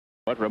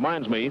It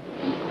reminds me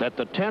that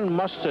the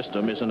 10-must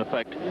system is in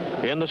effect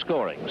in the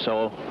scoring.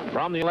 So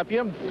from the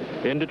Olympia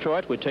in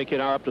Detroit, we take you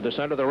now up to the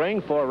center of the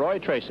ring for Roy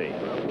Tracy.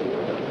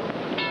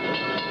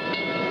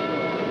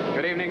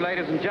 Good evening,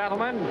 ladies and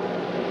gentlemen.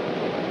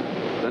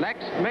 The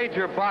next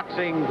major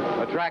boxing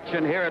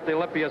attraction here at the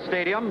Olympia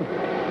Stadium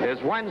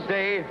is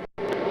Wednesday,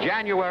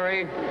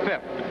 January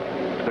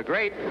 5th. The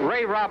great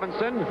Ray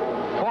Robinson,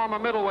 former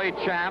middleweight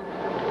champ,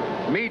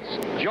 meets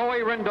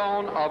Joey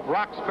Rendon of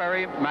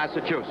Roxbury,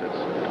 Massachusetts.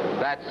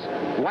 That's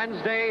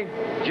Wednesday,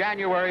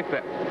 January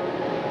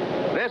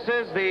 5th. This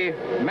is the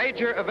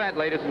major event,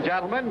 ladies and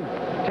gentlemen.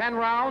 10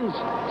 rounds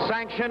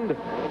sanctioned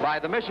by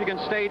the Michigan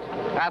State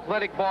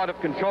Athletic Board of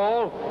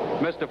Control,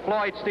 Mr.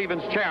 Floyd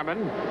Stevens,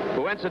 chairman,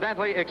 who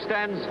incidentally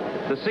extends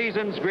the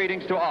season's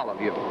greetings to all of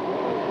you.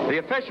 The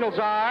officials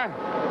are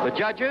the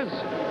judges,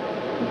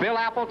 Bill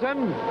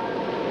Appleton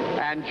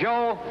and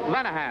Joe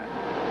Lenahan.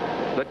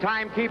 The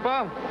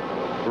timekeeper,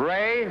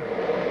 Ray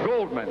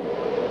Goldman.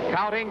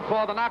 Counting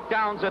for the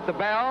knockdowns at the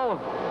bell,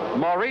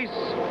 Maurice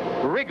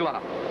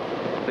Rigla.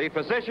 The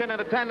physician in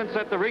attendance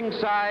at the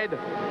ringside,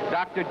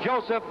 Dr.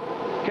 Joseph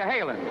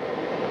Cahalan.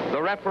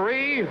 The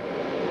referee,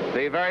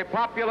 the very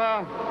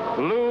popular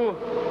Lou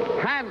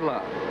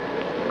Handler.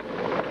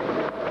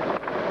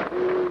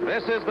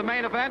 This is the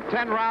main event,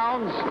 10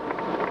 rounds.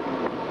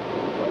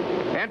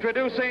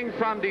 Introducing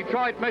from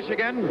Detroit,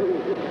 Michigan,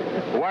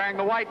 wearing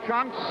the white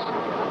trunks,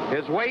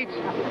 his weight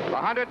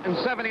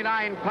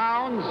 179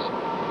 pounds,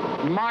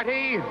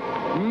 Marty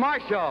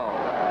Marshall.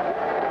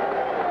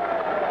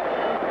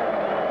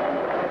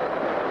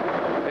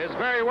 His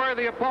very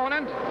worthy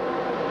opponent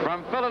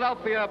from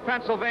Philadelphia,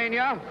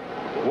 Pennsylvania,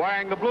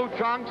 wearing the blue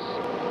trunks,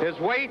 his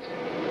weight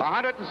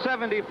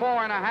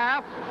 174 and a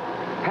half,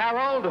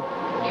 Harold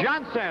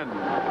Johnson.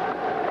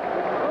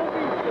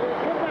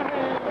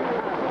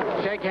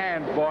 Shake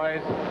hands,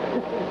 boys.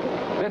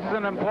 This is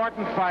an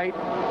important fight.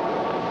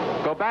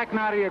 Go back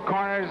now to your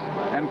corners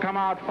and come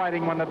out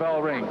fighting when the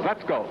bell rings.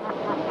 Let's go.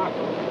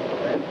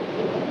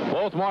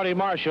 Both Marty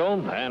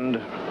Marshall and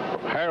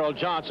Harold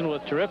Johnson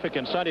with terrific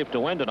incentive to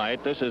win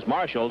tonight. This is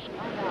Marshall's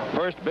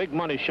first big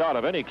money shot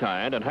of any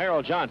kind, and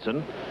Harold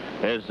Johnson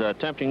is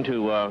attempting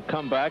to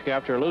come back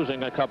after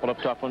losing a couple of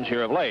tough ones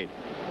here of late.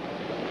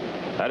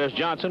 That is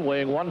Johnson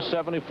weighing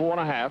 174 and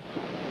a half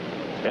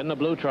in the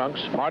blue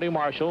trunks, Marty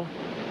Marshall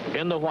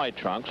in the white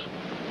trunks.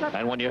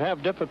 And when you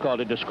have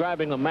difficulty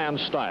describing a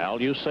man's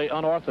style, you say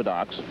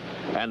unorthodox,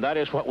 and that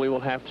is what we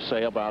will have to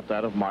say about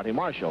that of Marty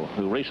Marshall,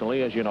 who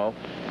recently, as you know,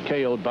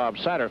 KO'd Bob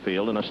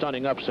Satterfield in a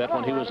stunning upset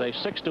when he was a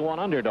 6-1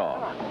 underdog.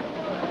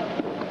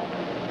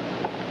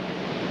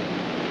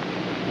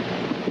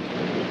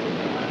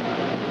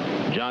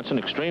 Johnson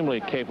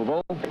extremely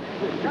capable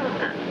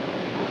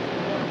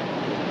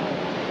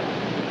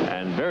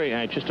and very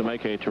anxious to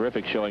make a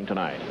terrific showing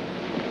tonight.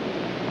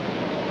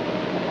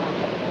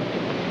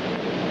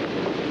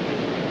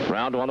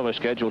 Round one of a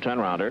scheduled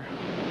 10-rounder.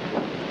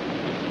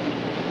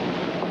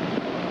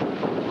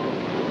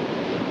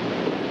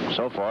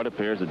 So far, it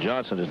appears that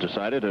Johnson has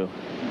decided to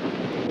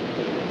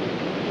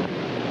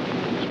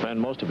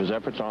spend most of his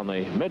efforts on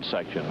the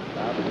midsection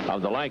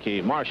of the lanky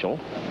Marshall,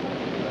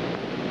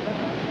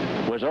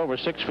 who is over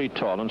 6 feet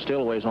tall and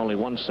still weighs only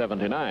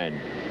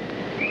 179.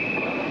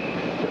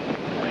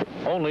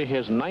 Only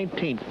his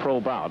 19th pro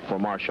bout for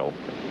Marshall.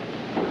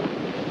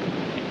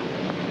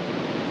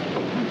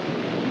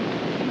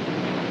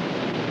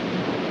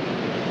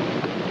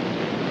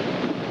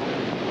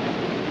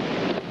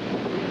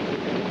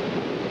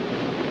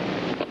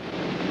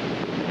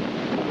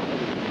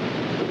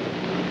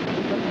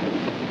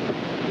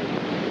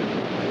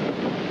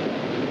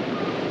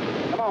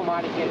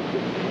 Marty, get it.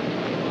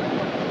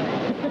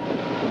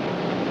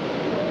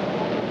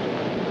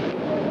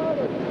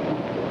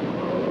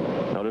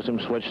 Notice him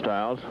switch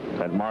styles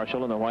at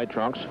Marshall in the white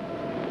trunks.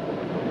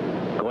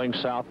 Going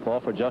southpaw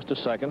for just a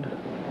second.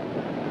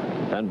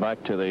 Then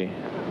back to the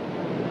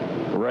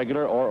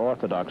regular or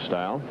orthodox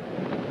style.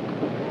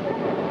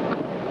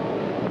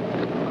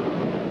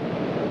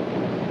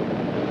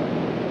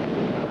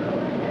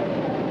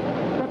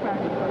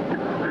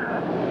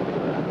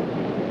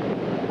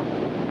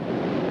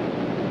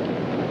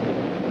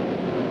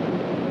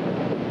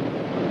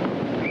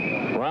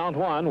 Round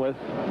one with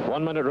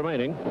 1 minute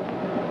remaining.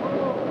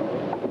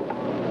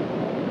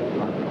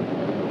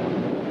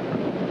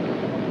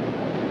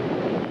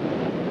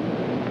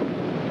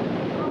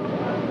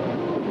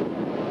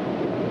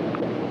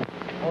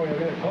 Oh, you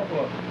got a couple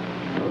of them.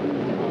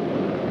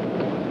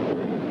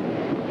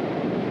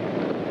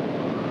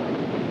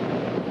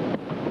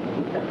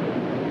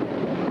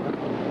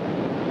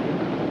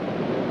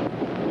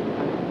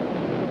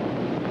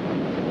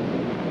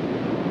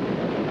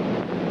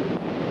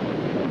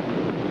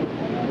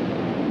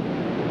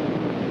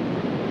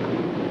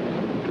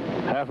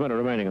 Half minute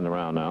remaining in the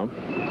round now.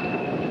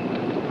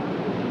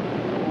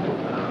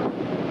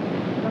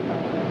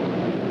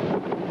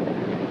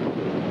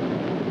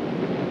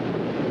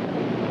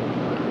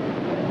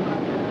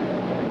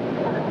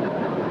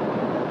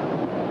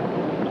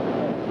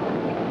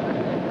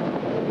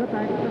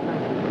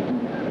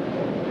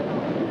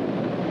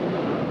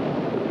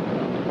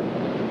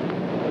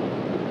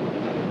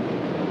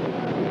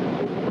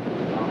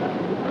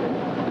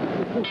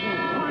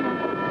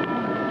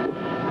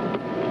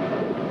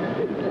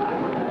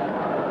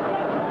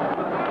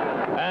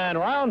 And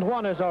round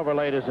one is over,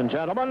 ladies and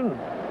gentlemen.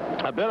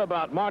 A bit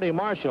about Marty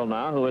Marshall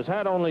now, who has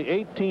had only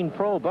 18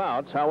 pro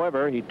bouts.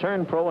 However, he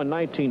turned pro in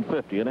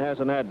 1950 and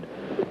hasn't had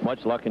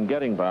much luck in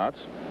getting bouts.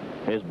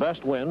 His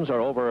best wins are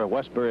over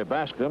Westbury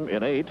Bascom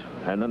in 8,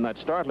 and then that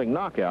startling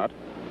knockout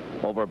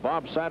over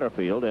Bob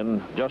Satterfield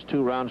in just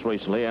 2 rounds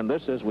recently. And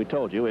this, as we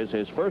told you, is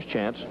his first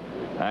chance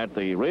at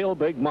the real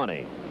big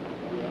money.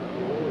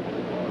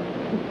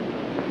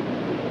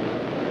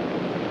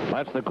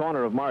 That's the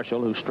corner of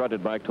Marshall, who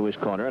strutted back to his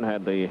corner and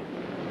had the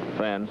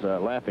fans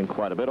laughing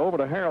quite a bit. Over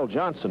to Harold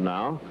Johnson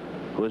now,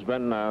 who has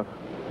been a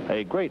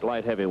great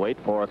light heavyweight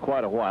for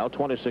quite a while,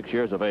 26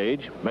 years of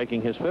age,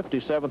 making his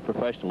 57th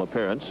professional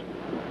appearance.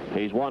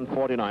 He's won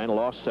 49,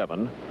 lost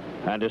 7,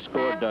 and has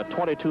scored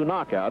 22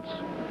 knockouts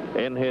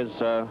in his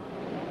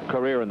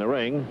career in the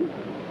ring.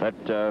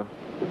 That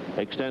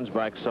extends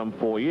back some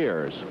 4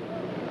 years.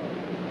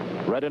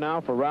 Ready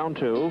now for round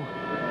 2.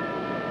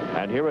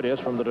 And here it is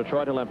from the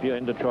Detroit Olympia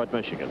in Detroit,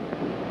 Michigan.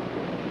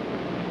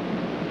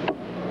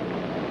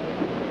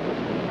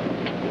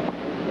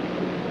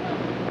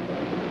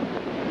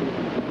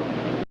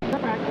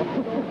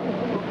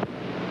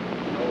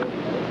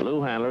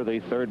 Lou Handler, the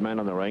third man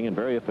in the ring, and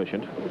very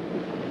efficient.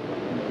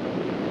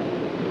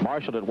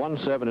 Marshall at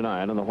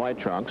 179 in the white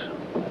trunks.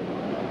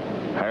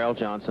 Harold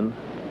Johnson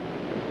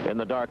in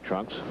the dark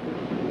trunks.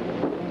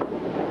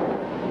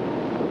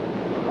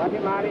 Watch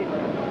it, Marty.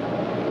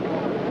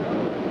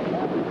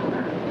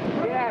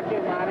 Get after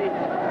him, Marty. Get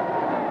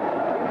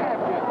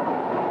after him.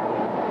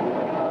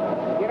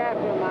 Get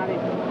after him, Marty.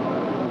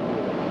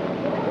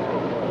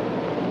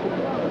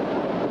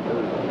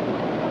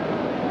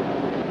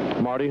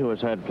 Marty, who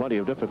has had plenty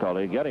of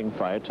difficulty getting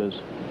fights, is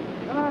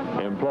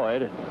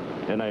employed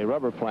in a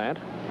rubber plant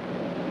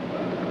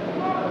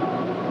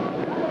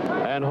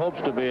and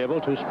hopes to be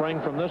able to spring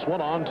from this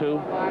one on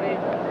to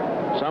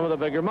some of the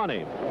bigger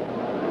money.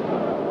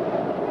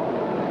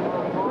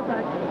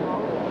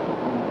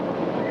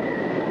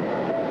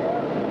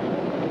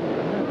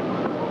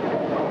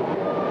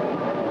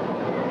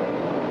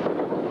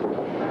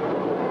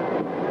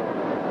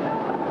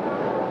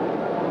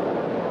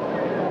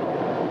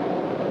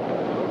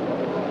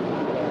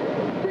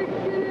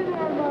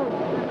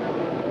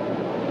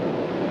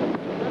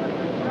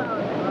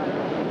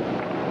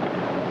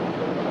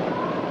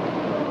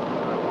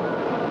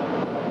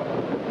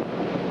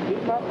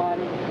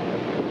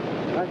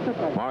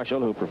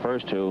 Marshall, who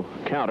prefers to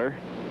counter,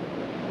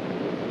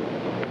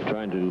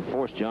 trying to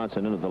force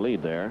Johnson into the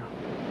lead there.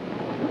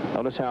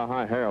 Notice how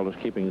high Harold is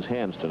keeping his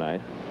hands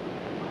tonight.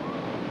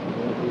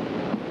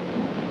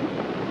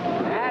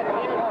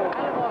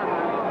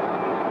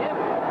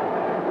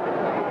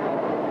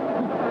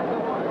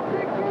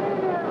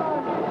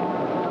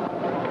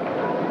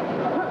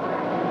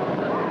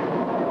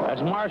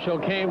 As Marshall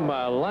came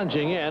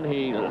lunging in,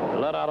 he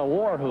let out a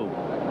war whoop.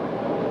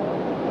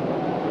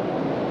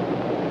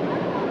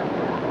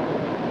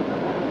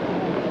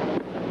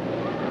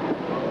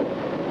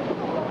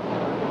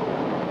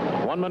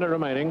 One minute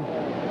remaining.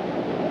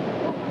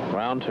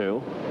 Round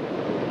 2.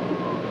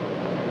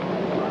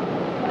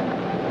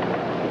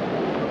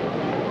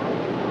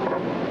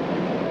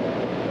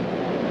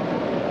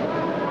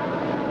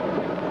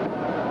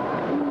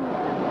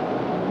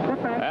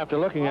 After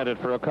looking at it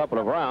for a couple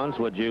of rounds,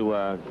 would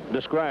you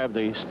describe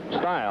the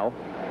style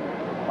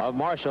of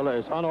Marshall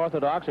as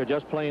unorthodox or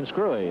just plain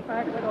screwy?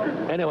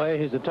 Anyway,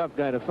 he's a tough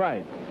guy to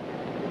fight.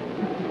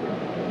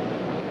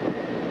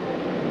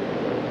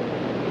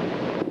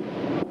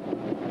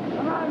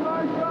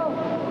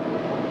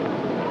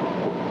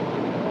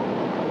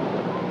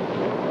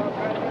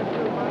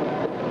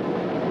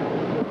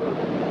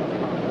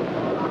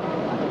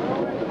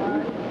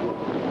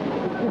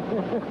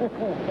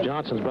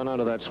 Johnson's been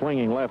under that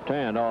swinging left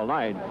hand all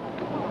night.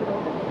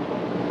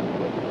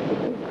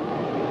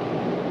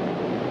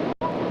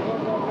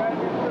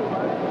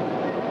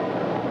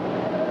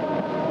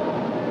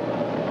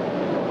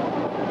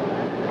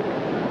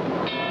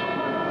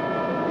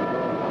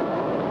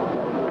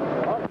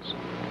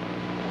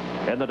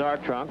 In the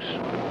dark trunks,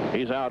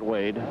 he's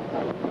outweighed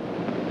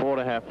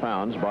 4.5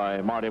 pounds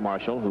by Marty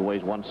Marshall, who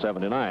weighs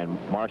 179.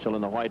 Marshall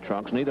in the white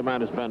trunks. Neither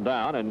man has been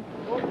down, and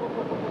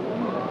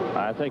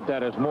I think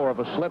that is more of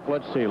a slip.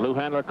 Let's see. Lou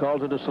Handler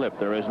calls it a slip.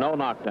 There is no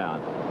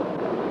knockdown.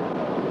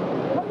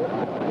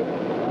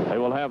 They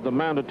will have the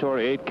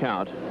mandatory 8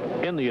 count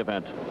in the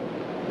event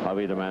of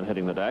either man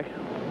hitting the deck.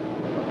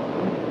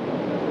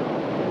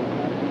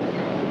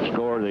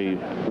 Score the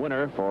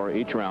winner for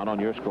each round on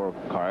your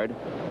scorecard.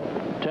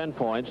 10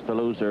 points, the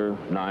loser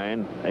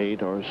 9,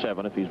 8, or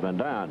 7 if he's been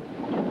down.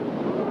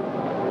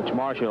 Which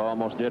Marshall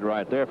almost did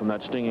right there from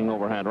that stinging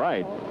overhand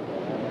right.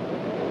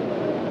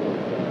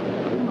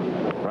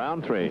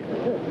 Round 3.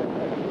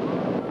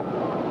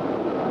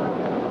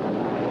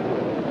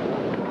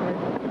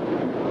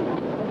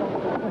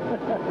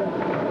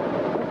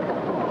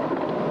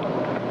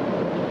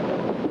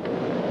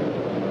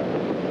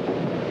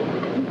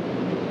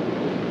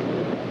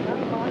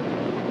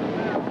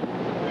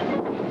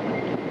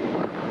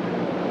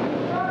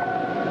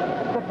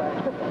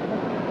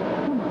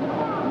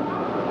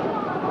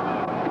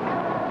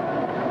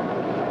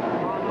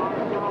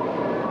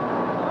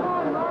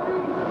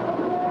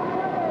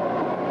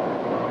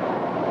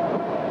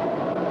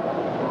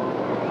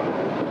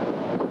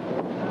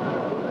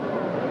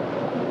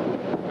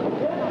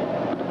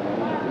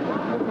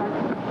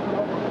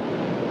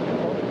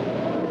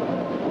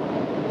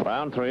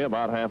 Round 3,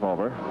 about half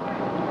over.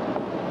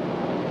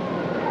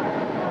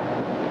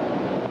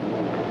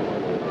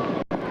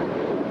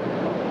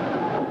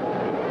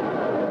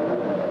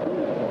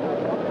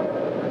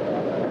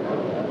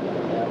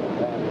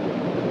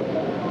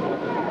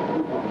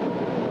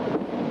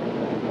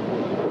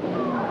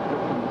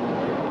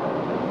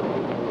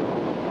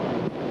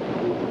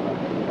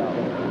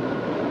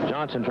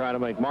 Johnson trying to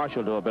make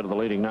Marshall do a bit of the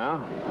leading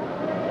now.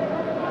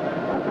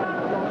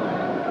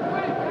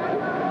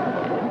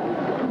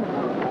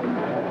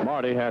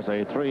 Marty has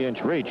a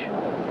 3-inch reach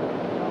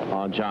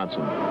on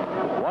Johnson.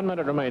 1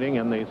 minute remaining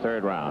in the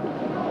third round.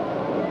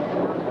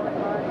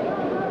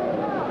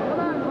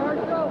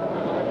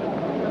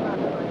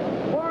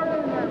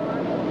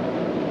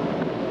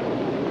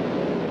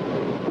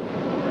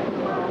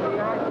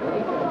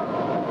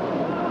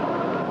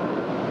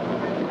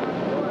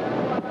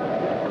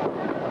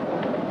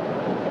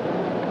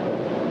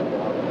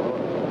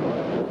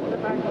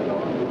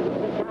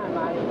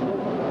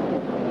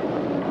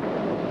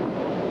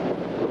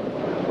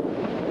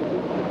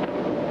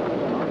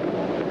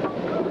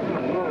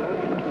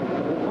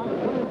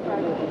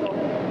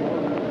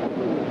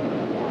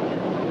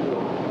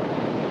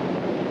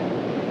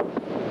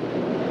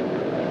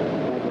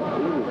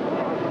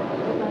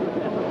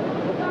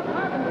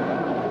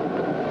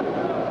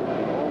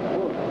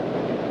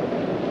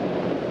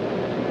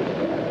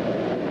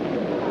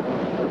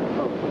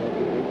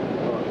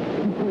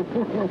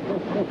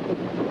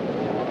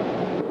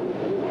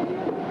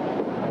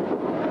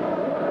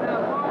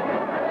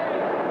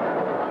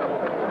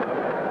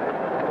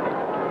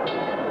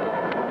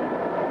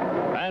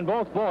 And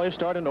both boys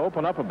starting to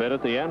open up a bit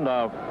at the end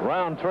of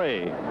round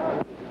 3.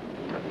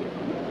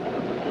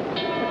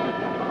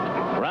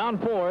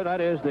 Round 4, that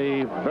is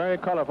the very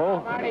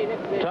colorful,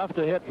 tough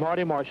to hit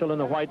Marty Marshall in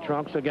the white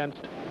trunks against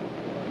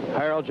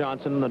Harold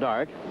Johnson in the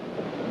dark.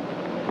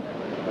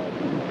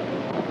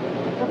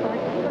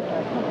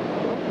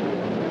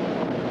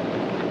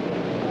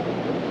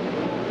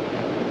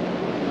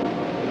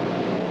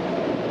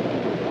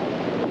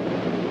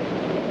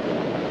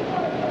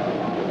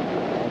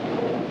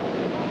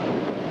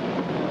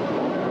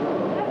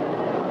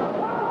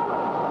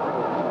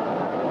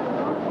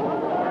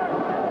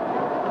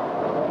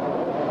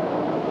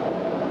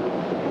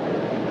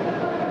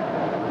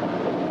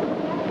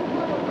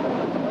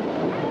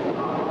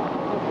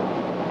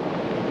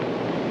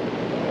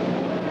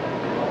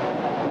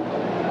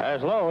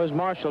 As low as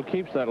Marshall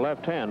keeps that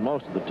left hand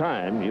most of the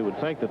time, you would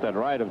think that that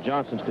right of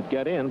Johnson's could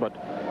get in, but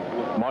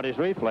Marty's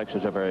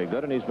reflexes are very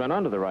good, and he's been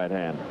under the right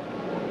hand.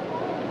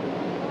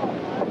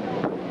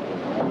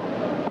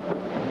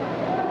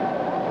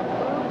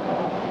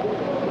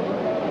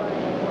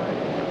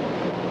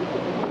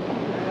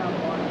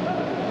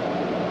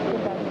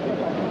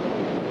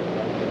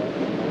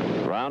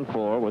 Round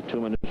 4 with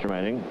 2 minutes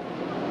remaining.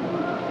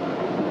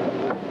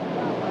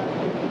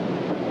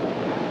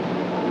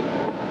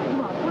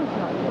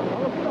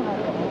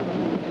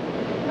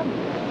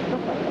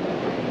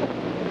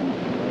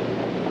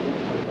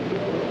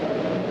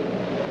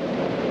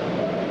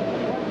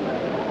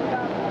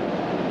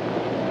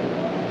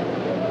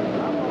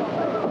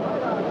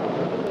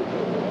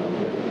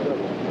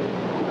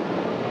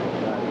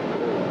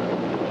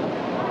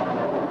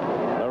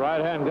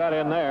 Got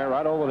in there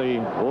right over the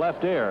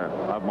left ear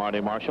of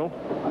Marty Marshall.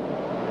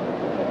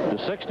 The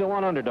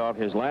 6-1 underdog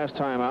his last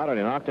time out, and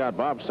he knocked out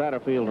Bob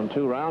Satterfield in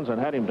 2 rounds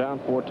and had him down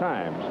 4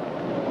 times.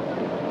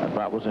 That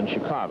bout was in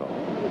Chicago.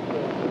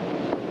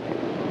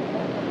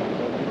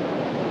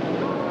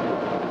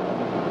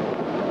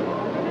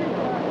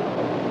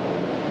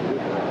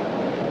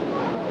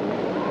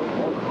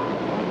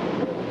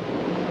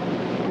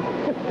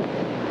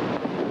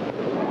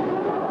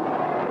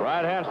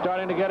 Right hand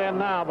starting to get in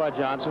now by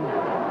Johnson.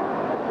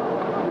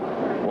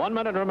 1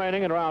 minute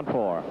remaining in round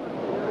 4.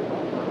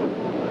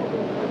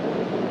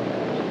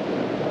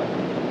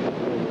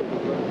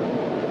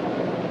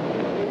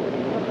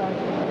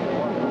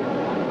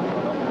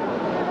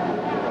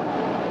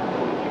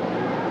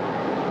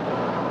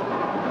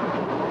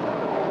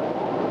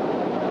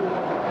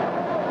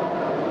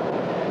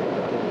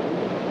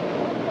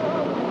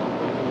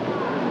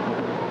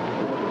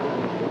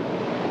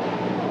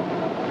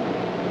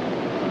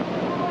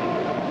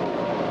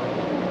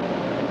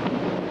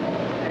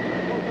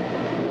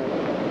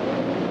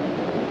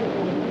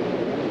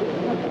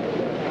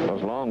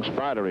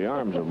 Spidery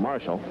arms of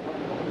Marshall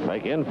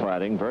make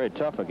infighting very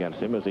tough against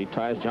him as he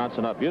ties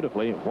Johnson up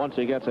beautifully once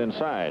he gets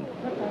inside.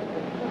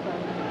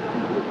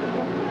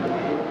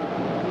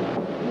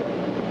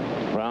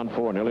 Round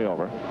 4 nearly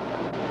over.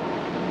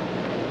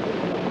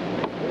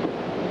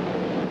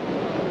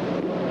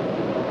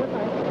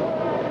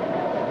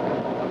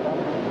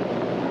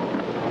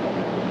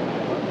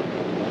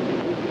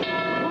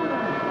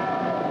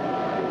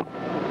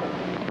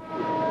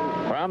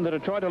 From the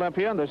Detroit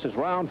Olympia, this is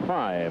round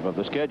 5 of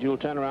the scheduled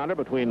 10-rounder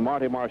between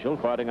Marty Marshall,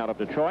 fighting out of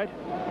Detroit,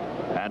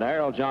 and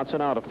Harold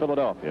Johnson out of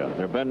Philadelphia.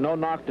 There have been no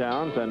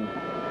knockdowns, and,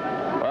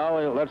 well,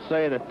 Well, let's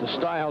say that the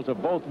styles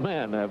of both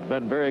men have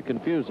been very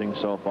confusing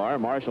so far.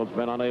 Marshall's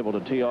been unable to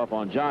tee off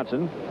on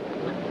Johnson.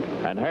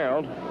 And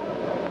Harold,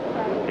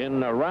 in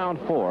round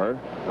 4,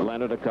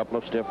 landed a couple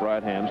of stiff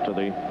right hands to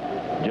the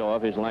jaw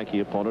of his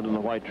lanky opponent in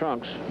the white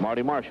trunks,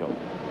 Marty Marshall.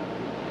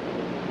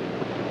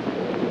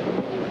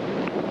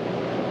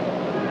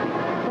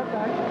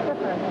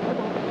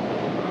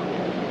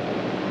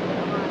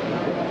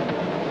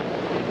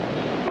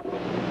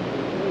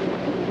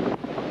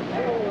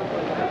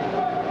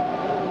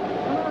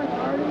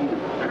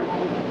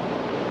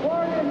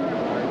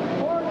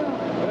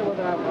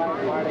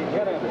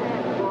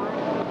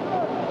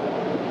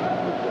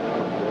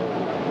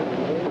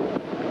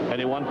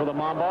 Anyone for the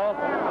mom ball?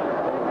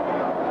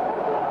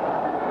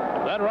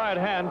 That right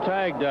hand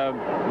tagged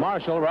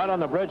Marshall right on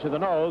the bridge of the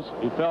nose.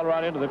 He fell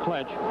right into the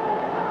clinch.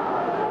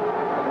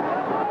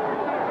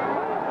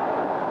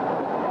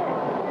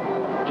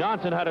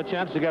 Johnson had a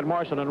chance to get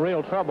Marshall in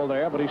real trouble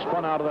there, but he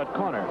spun out of that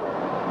corner.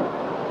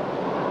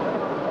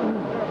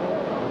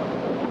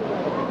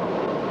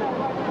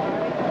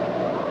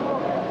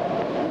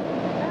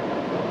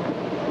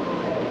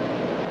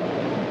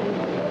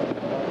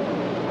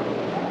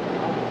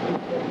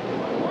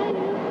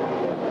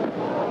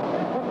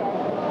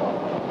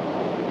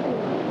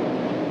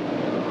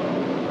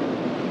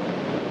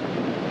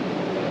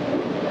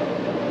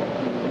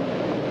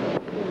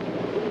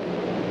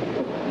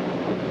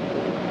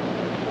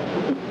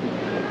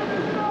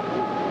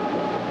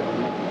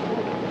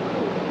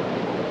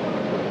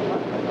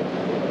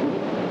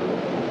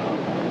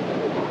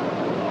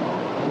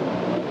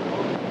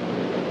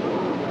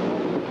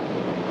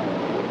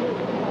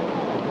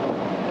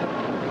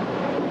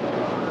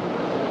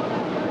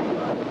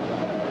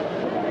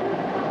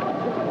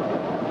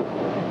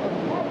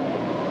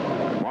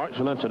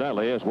 Marshall,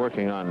 incidentally, is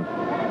working on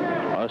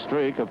a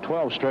streak of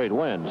 12 straight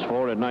wins,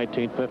 4 in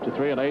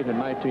 1953 and 8 in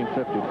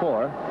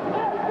 1954.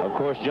 Of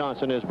course,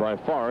 Johnson is by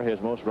far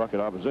his most rugged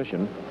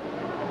opposition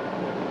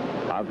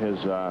of his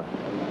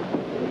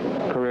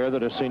career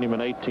that has seen him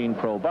in 18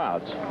 pro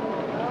bouts.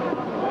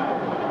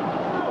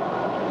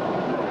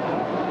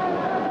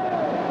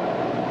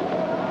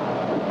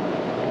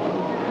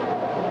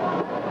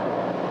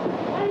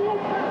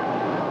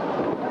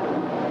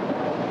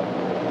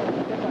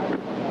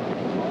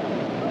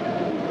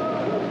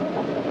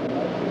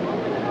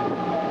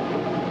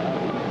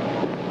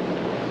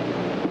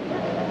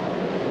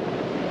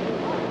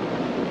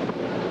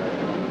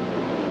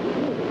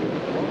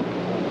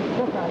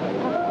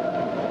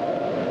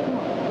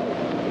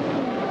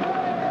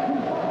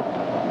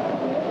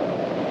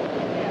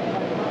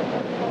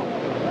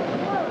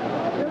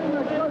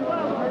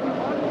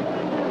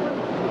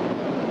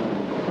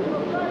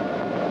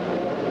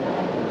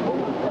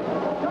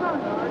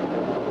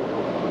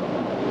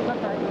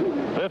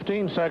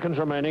 Seconds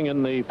remaining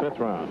in the 5th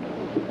round.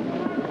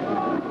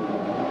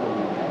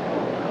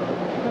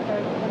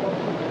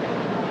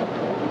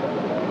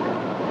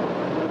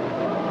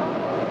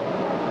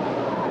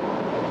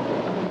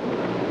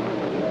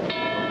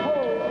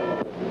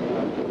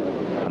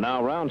 And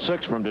now round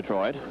 6 from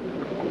Detroit.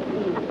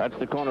 That's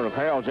the corner of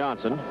Harold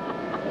Johnson,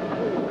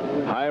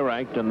 high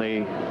ranked in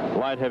the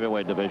light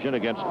heavyweight division,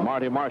 against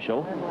Marty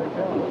Marshall,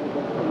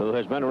 who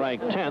has been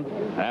ranked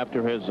 10th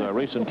after his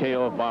recent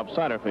KO of Bob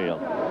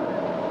Satterfield.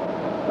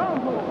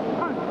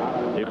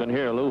 You can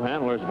hear Lou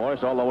Handler's voice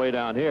all the way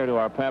down here to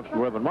our Pabst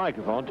ribbon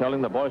microphone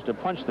telling the boys to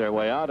punch their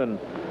way out and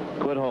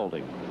quit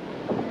holding.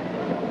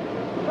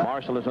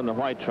 Marshall is in the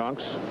white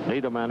trunks.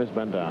 Neither man has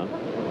been down.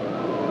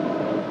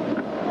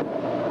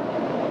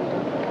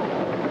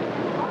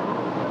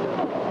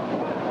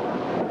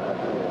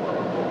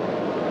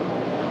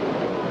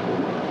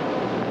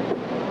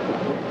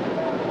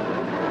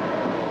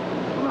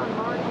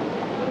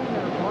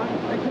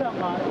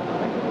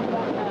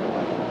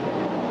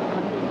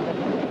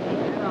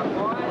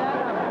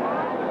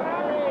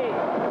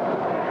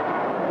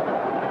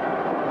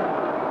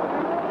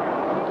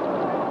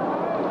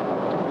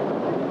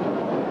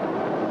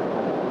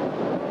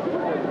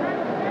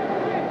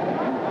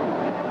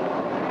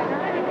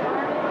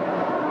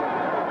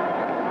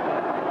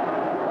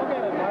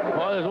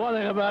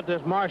 About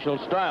this Marshall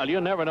style, you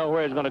never know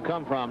where he's going to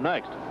come from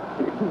next.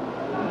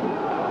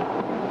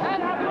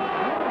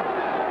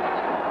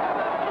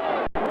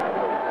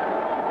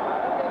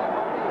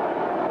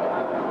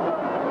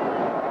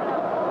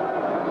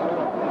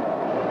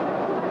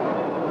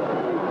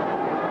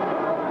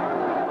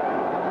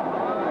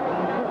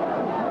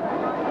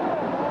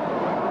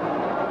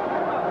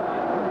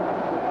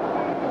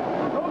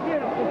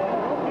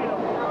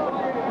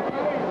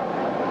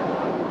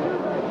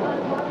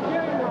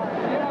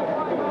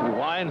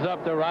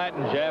 Up the right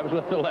and jabs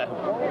with the left.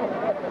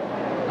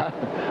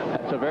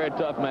 That's a very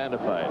tough man to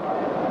fight.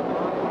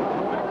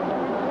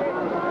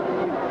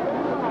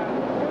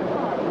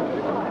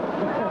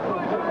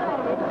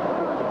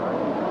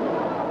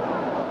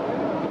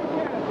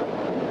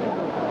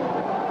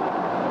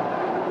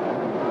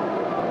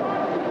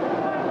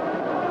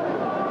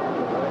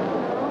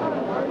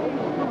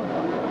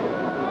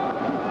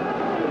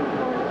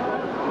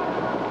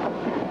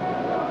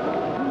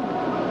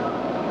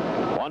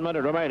 1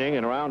 minute remaining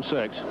in round 6.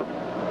 Come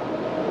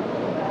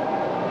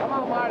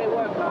on, Marty,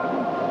 work on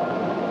it.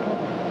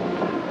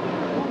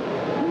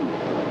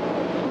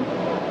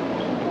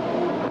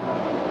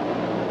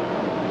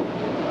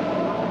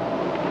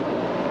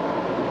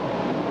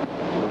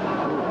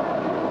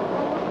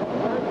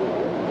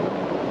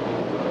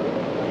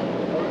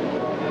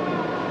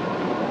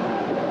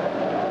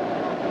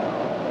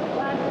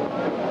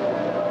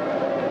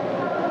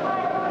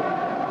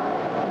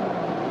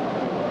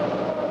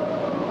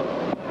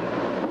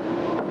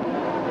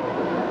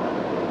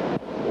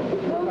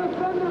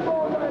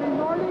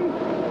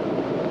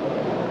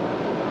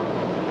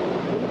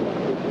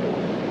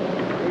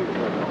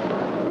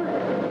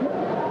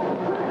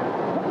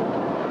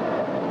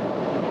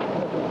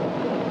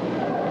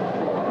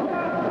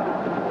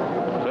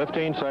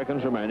 15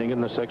 seconds remaining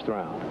in the 6th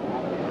round.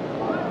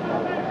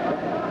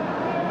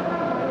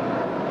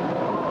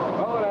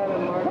 Throw it at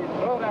him, Marty.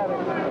 Throw it at him.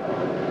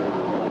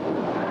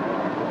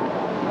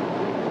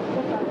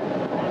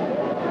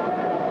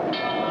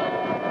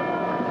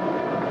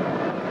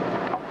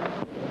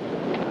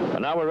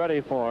 And now we're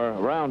ready for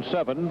round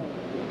 7.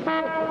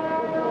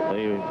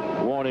 The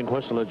warning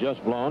whistle has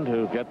just blown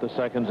to get the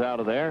seconds out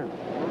of there,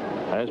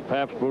 as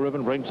Pabst Blue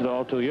Ribbon brings it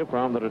all to you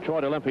from the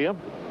Detroit Olympia.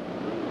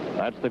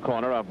 That's the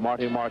corner of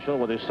Marty Marshall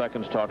with his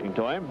seconds talking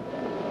to him.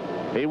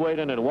 He weighed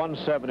in at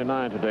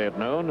 179 today at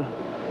noon.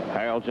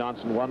 Harold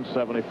Johnson,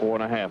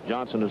 174.5.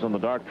 Johnson is in the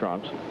dark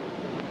trunks.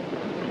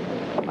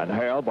 And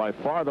Harold, by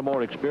far the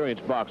more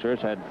experienced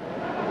boxers, had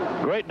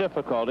great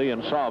difficulty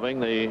in solving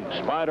the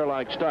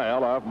spider-like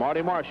style of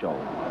Marty Marshall.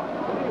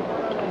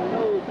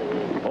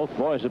 Both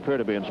boys appear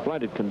to be in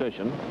splendid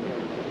condition.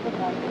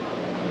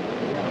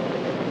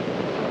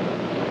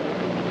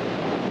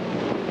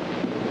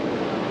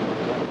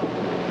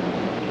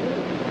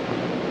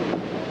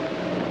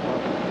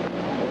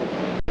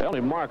 The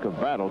only mark of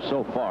battle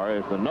so far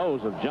is the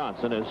nose of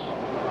Johnson is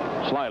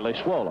slightly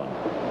swollen.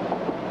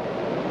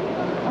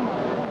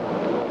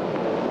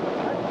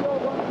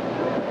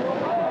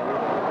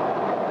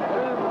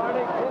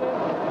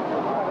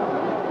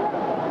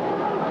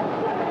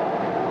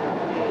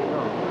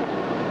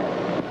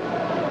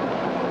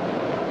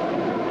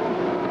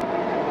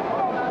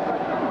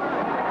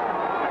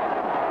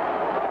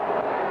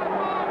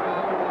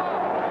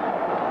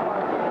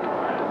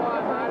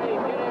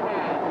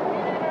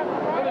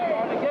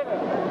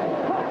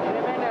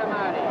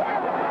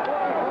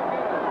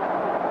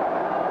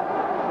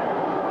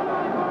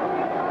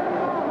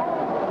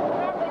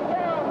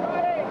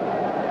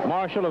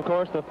 Marshall, of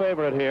course, the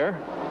favorite here,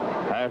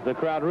 has the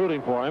crowd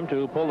rooting for him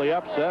to pull the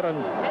upset and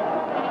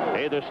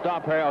either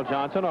stop Harold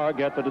Johnson or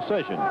get the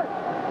decision.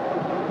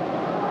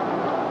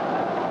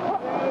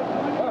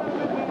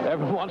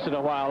 Every once in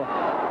a while,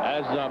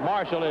 as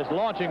Marshall is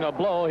launching a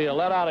blow, he'll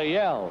let out a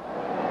yell.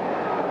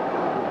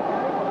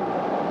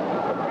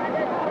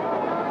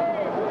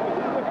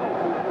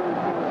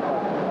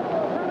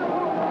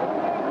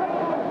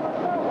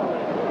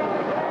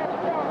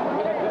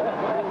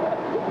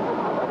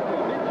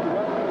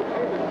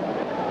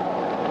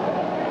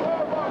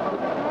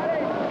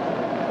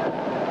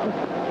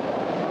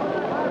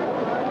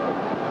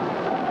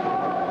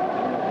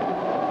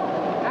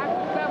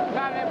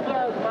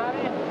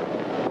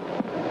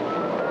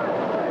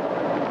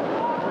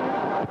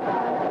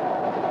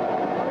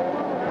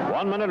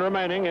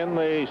 Remaining in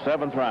the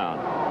 7th round.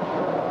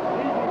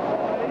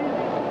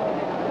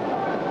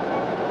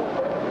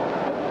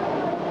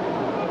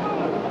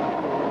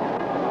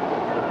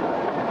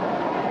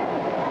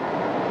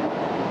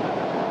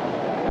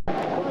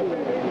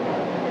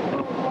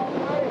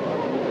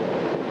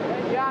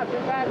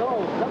 Johnson back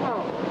home. Come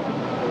on.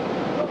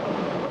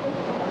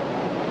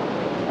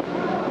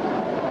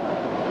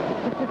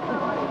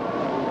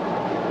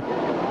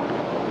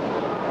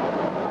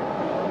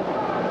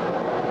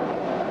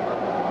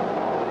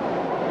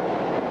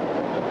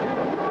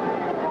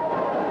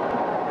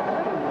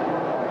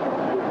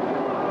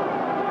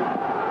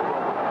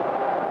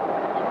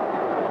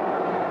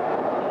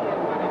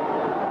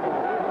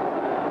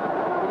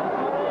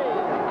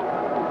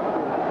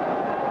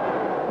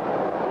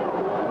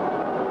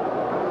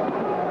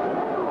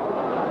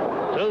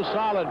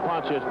 Solid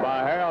punches by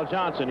Harold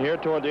Johnson here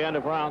toward the end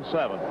of round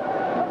 7.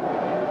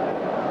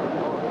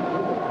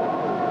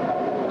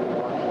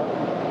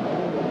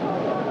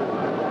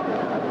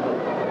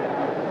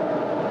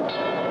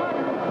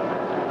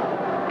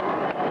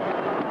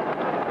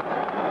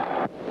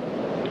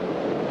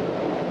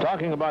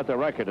 Talking about the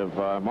record of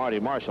Marty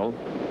Marshall,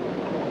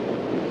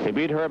 he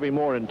beat Herbie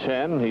Moore in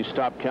 10. He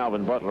stopped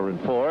Calvin Butler in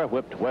 4,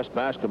 whipped Wes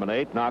Bascom in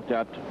 8, knocked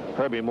out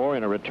Herbie Moore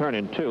in a return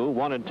in 2,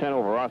 1 in 10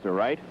 over Arthur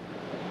Wright.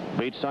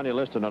 Beat Sonny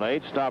Liston in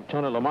 8, stopped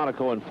Tony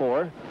LaMonaco in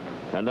 4,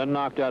 and then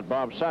knocked out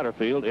Bob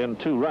Satterfield in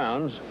 2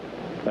 rounds.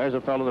 There's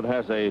a fellow that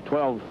has a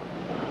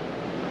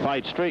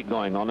 12-fight streak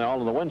going on, all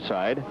on the win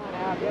side.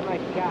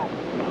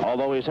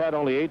 Although he's had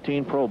only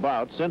 18 pro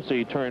bouts since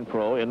he turned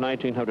pro in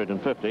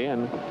 1950,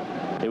 and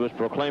he was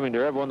proclaiming to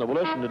everyone that will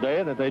listen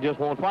today that they just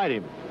won't fight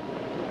him.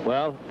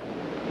 Well,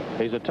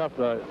 He's a tough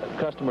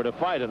customer to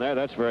fight in there.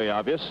 That's very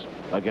obvious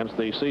against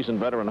the seasoned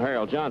veteran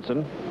Harold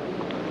Johnson,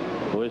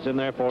 who is in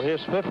there for his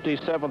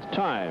 57th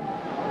time.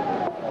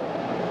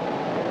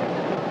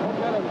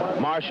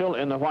 Marshall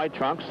in the white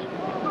trunks.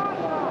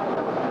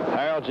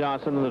 Harold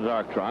Johnson in the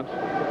dark trunks.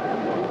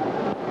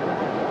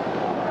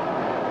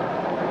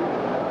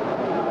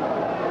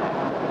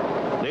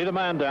 Neither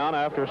man down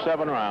after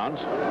 7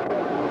 rounds.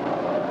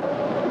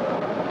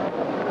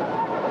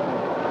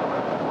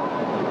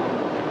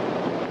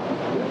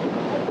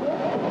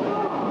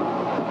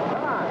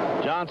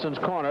 Johnson's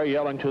corner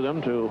yelling to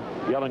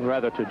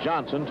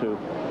Johnson to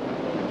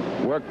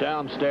work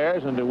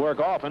downstairs and to work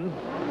often.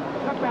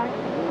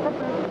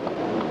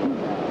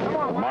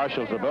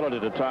 Marshall's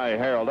ability to tie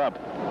Harold up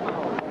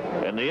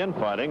in the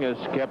infighting has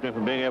kept him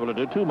from being able to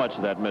do too much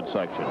of that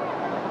midsection.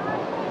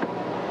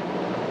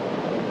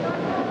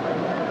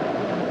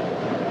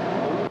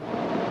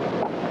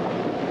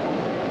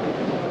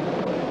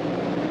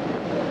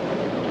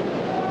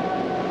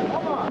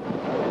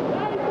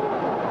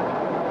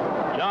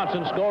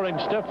 Johnson scoring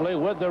stiffly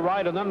with the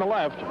right and then the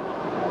left.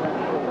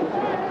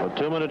 With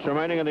 2 minutes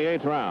remaining in the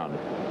 8th round.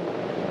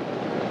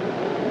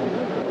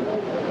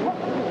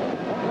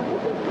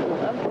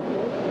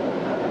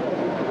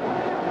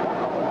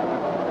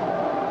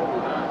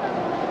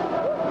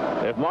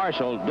 If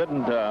Marshall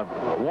didn't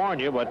warn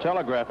you by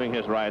telegraphing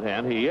his right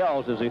hand, he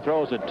yells as he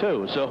throws it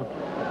too. So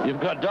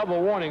you've got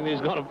double warning that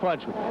he's going to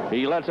punch.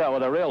 He lets out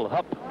with a real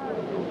hup.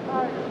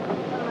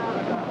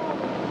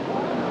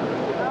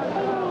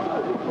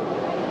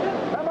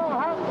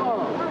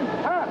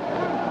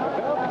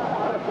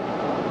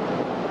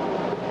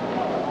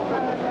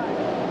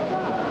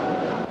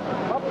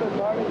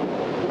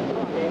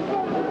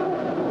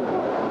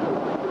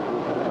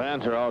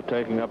 Fans are all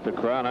taking up the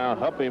crowd now.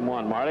 Hup him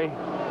one, Marty.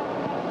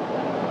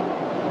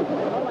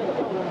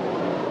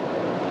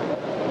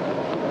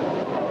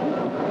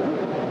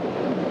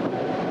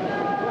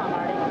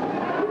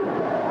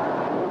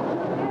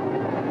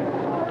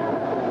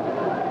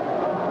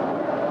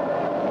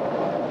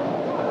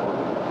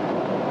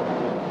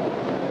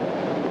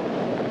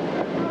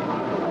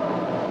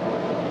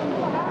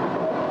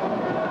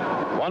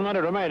 One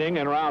minute remaining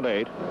in round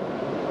 8.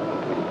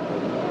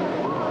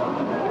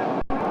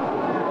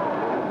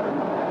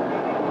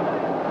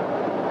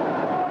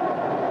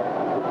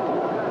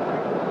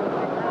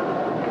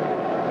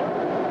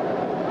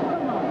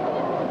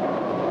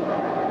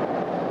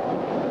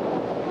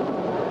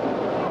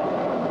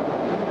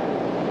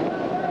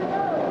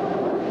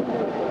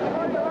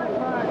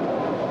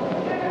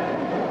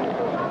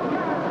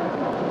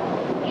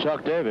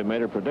 Chuck Davey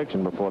made a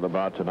prediction before the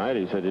bout tonight.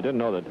 He said he didn't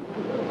know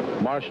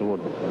that Marshall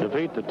would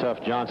defeat the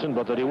tough Johnson,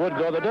 but that he would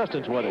go the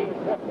distance with him.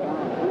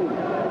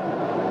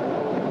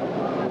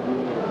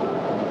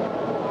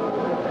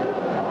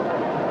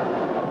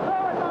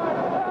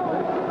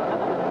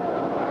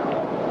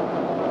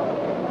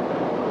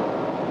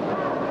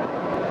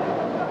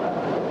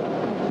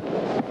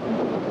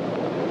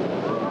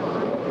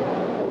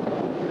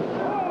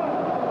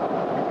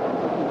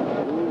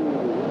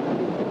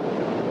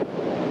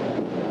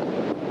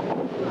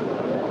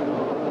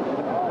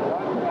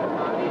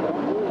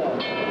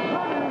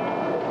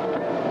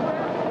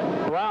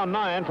 Round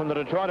 9 from the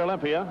Detroit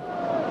Olympia.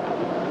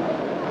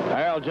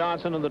 Harold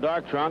Johnson in the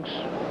dark trunks.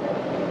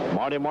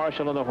 Marty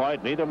Marshall in the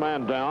white. Neither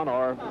man down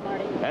or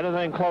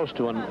anything close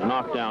to a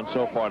knockdown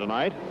so far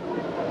tonight.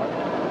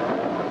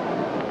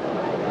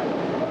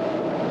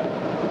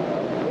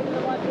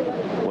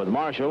 With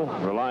Marshall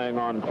relying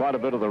on quite a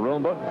bit of the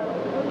rumba,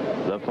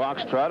 the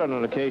foxtrot, and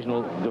an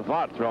occasional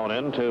gavotte thrown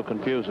in to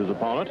confuse his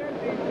opponent.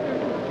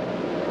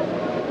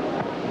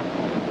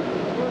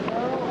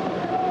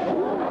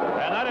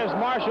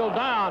 Marshall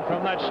down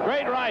from that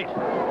straight right. 2,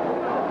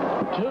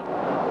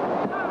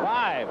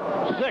 5,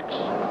 6,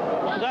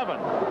 7,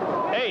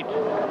 8.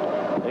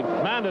 The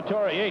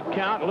mandatory 8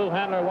 count. Lou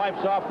Handler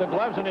wipes off the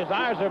gloves, and his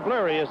eyes are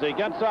blurry as he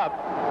gets up.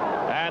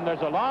 And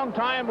there's a long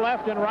time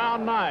left in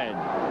round 9.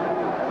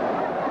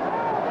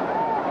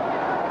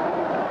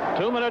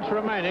 2 minutes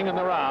remaining in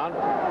the round.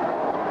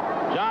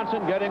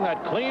 Johnson getting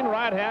that clean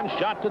right hand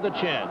shot to the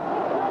chin.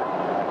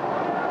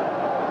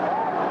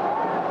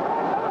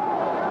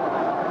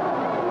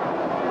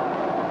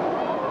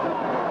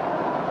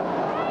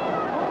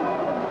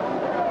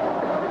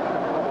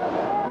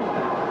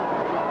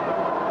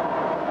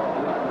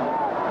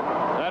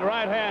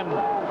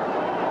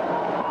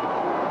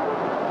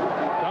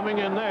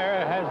 In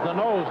there has the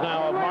nose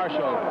now of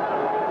Marshall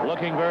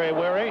looking very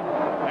weary,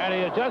 and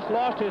he has just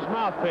lost his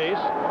mouthpiece,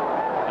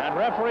 and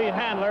referee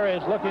Handler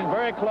is looking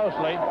very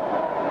closely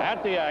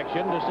at the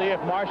action to see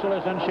if Marshall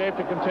is in shape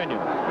to continue.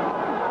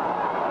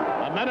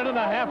 A minute and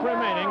a half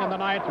remaining in the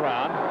 9th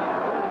round.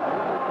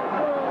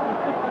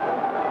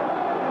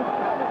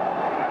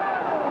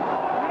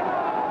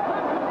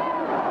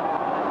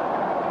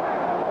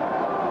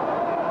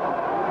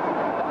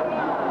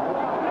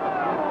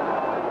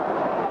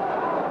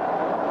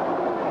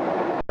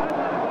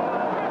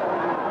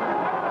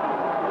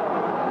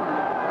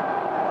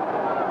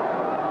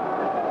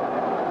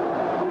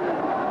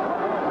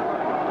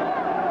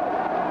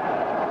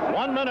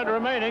 1 minute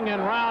remaining in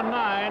round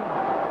 9.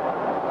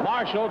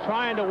 Marshall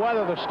trying to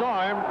weather the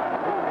storm.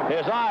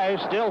 His eyes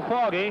still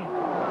foggy.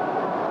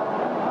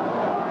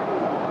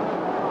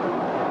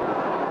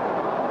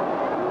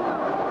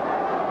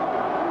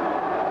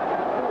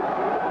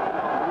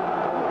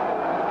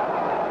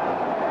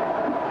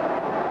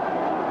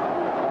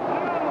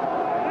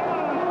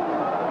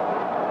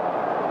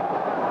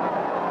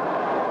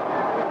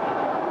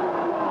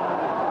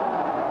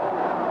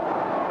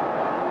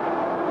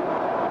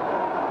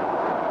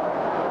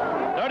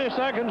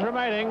 Seconds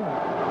remaining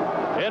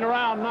in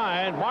round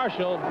 9.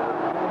 Marshall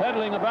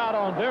pedaling about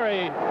on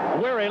very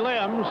weary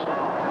limbs.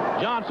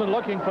 Johnson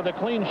looking for the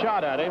clean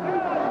shot at him.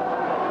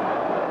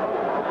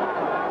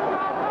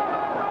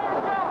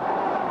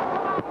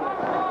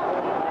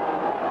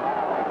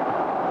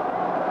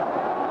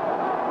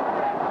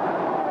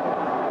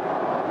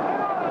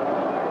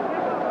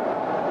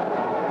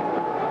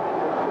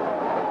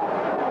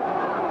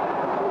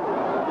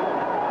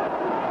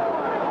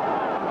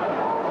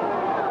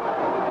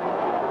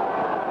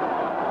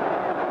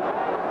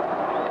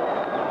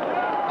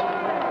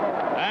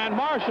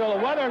 Marshall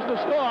weathers the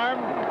storm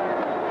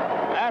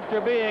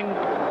after being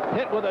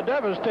hit with a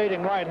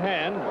devastating right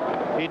hand.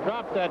 He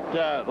dropped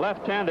that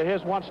left hand of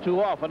his once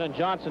too often, and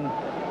Johnson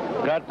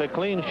got the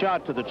clean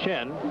shot to the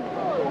chin.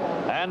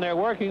 And they're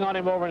working on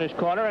him over in his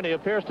corner, and he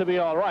appears to be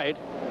all right.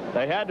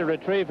 They had to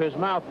retrieve his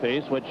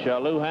mouthpiece, which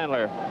Lou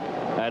Handler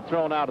had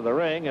thrown out of the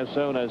ring as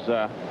soon as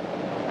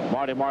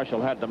Marty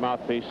Marshall had the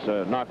mouthpiece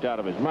knocked out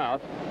of his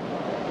mouth.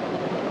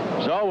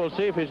 So we'll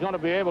see if he's going to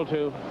be able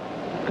to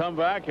come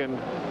back and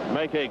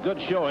make a good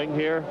showing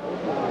here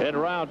in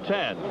round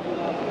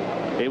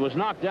 10. He was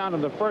knocked down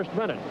in the first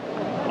minute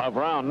of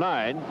round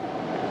 9,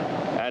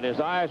 and his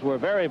eyes were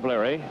very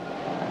blurry.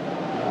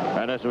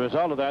 And as a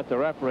result of that, the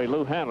referee,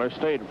 Lou Handler,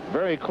 stayed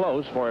very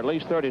close for at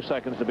least 30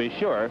 seconds to be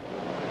sure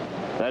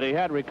that he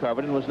had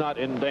recovered and was not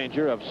in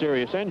danger of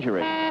serious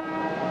injury.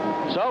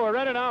 So we're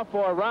ready now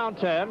for round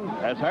 10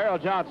 as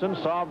Harold Johnson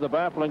solved the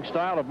baffling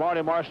style of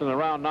Marty Marshall in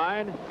round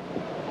 9.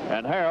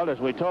 And Harold, as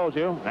we told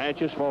you,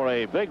 anxious for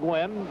a big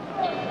win,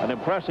 an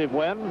impressive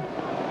win,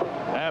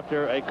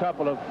 after a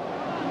couple of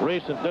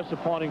recent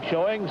disappointing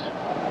showings,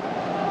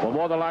 will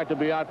more than likely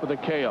be out for the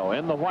KO.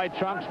 In the white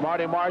trunks,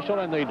 Marty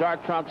Marshall. In the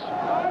dark trunks,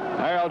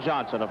 Harold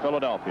Johnson of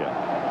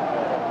Philadelphia.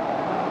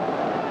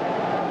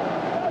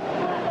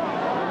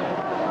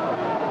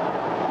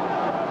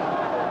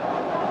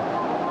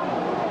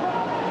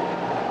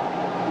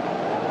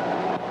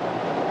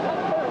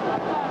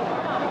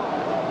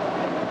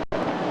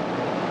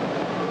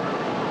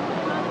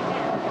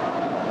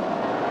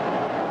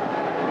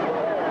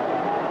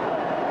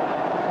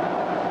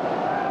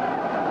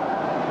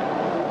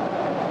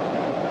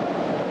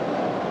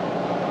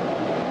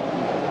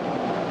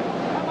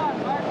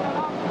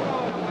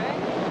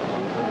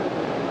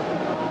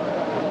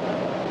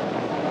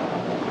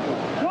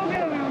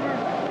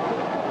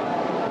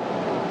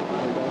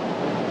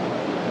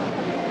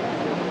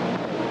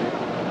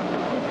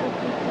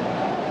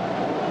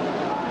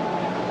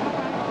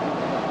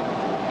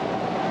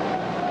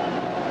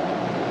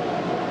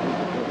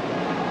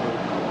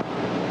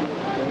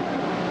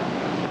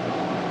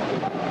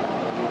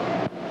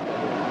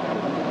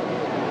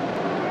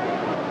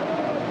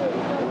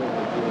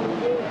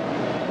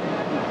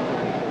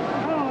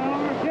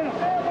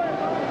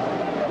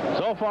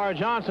 So far,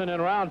 Johnson in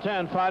round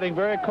 10 fighting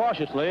very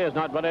cautiously, has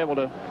not been able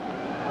to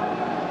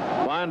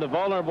find a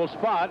vulnerable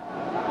spot.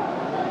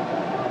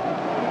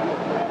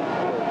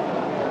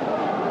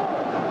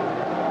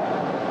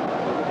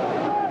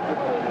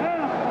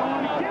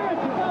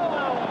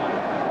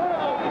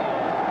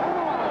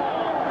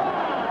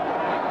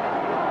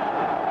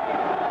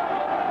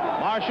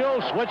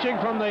 Marshall switching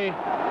from the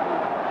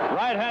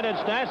right-handed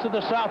stance to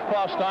the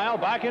southpaw style,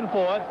 back and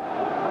forth,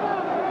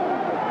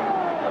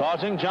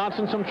 causing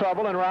Johnson some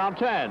trouble in round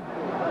 10.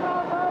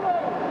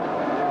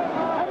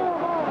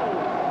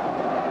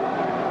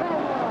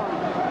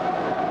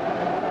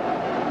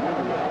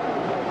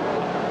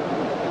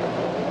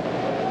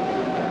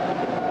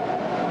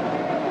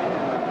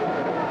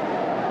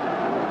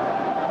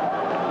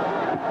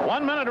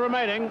 One minute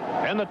remaining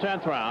in the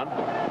 10th round.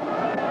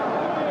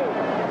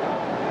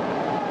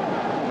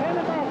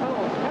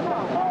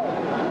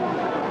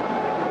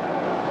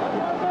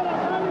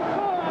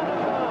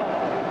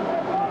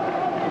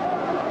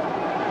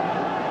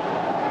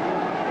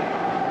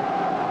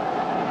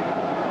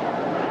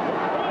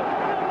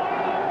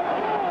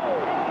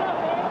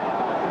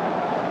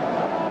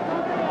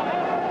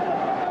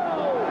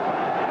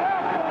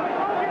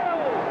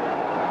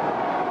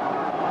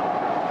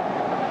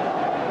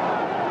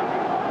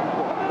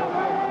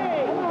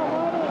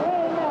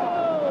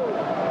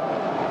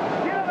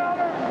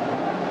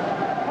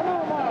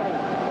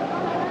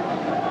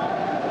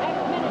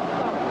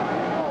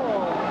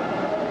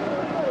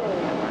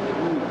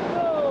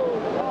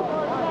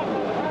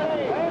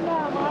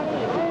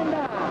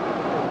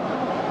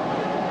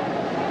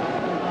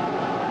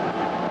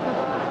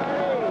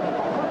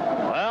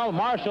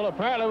 Marshall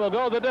apparently will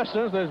go the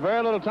distance. There's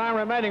very little time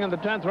remaining in the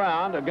 10th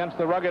round against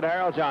the rugged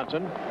Harold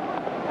Johnson.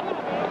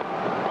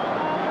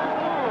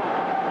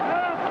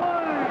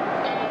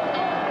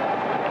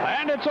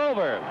 And it's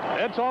over.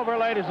 It's over,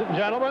 ladies and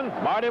gentlemen.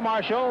 Marty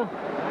Marshall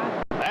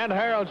and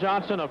Harold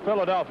Johnson of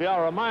Philadelphia.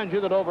 I'll remind you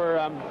that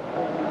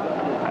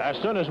as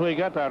soon as we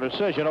get our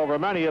decision over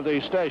many of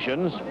these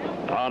stations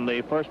on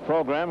the first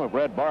program of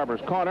Red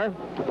Barber's Corner,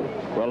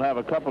 we'll have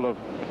a couple of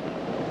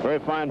very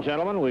fine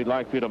gentlemen we'd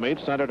like for you to meet.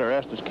 Senator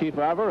Estes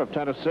Kefauver of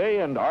Tennessee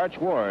and Arch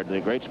Ward,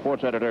 the great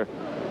sports editor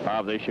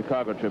of the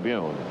Chicago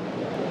Tribune.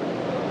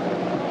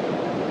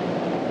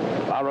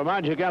 I'll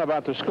remind you again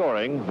about the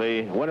scoring.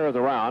 The winner of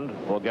the round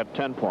will get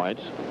 10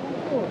 points.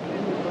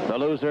 The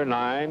loser,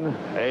 9,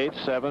 8,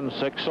 7,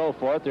 6, so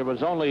forth. There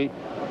was only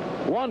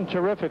one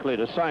terrifically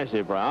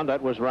decisive round.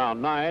 That was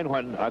round 9,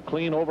 when a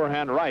clean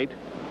overhand right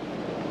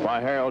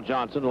by Harold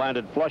Johnson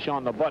landed flush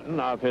on the button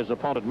of his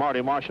opponent,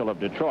 Marty Marshall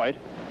of Detroit.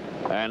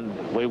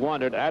 And we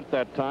wondered at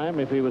that time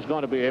if he was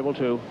going to be able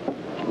to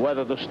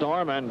weather the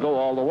storm and go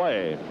all the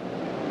way.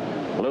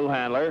 Lou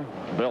Handler,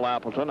 Bill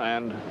Appleton,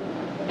 and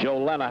Joe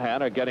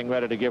Lenahan are getting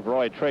ready to give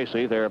Roy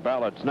Tracy their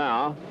ballots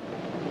now.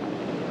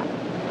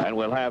 And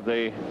we'll have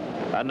the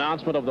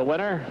announcement of the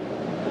winner.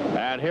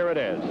 And here it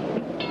is.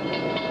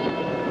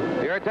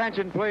 Your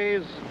attention,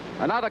 please.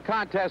 Another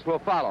contest will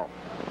follow.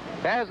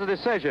 As the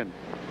decision.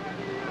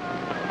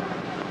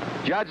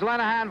 Judge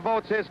Lenahan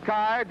votes his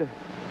card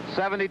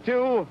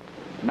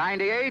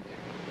 72-98,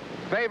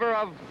 favor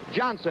of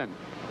Johnson.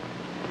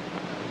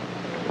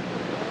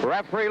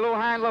 Referee Lou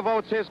Handler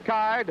votes his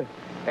card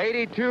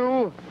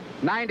 82-96,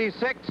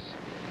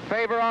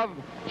 favor of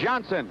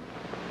Johnson.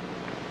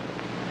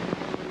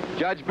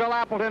 Judge Bill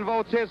Appleton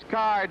votes his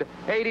card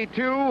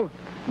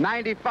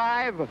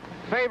 82-95,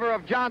 favor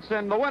of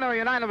Johnson. The winner,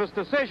 unanimous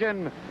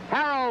decision,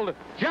 Harold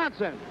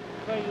Johnson.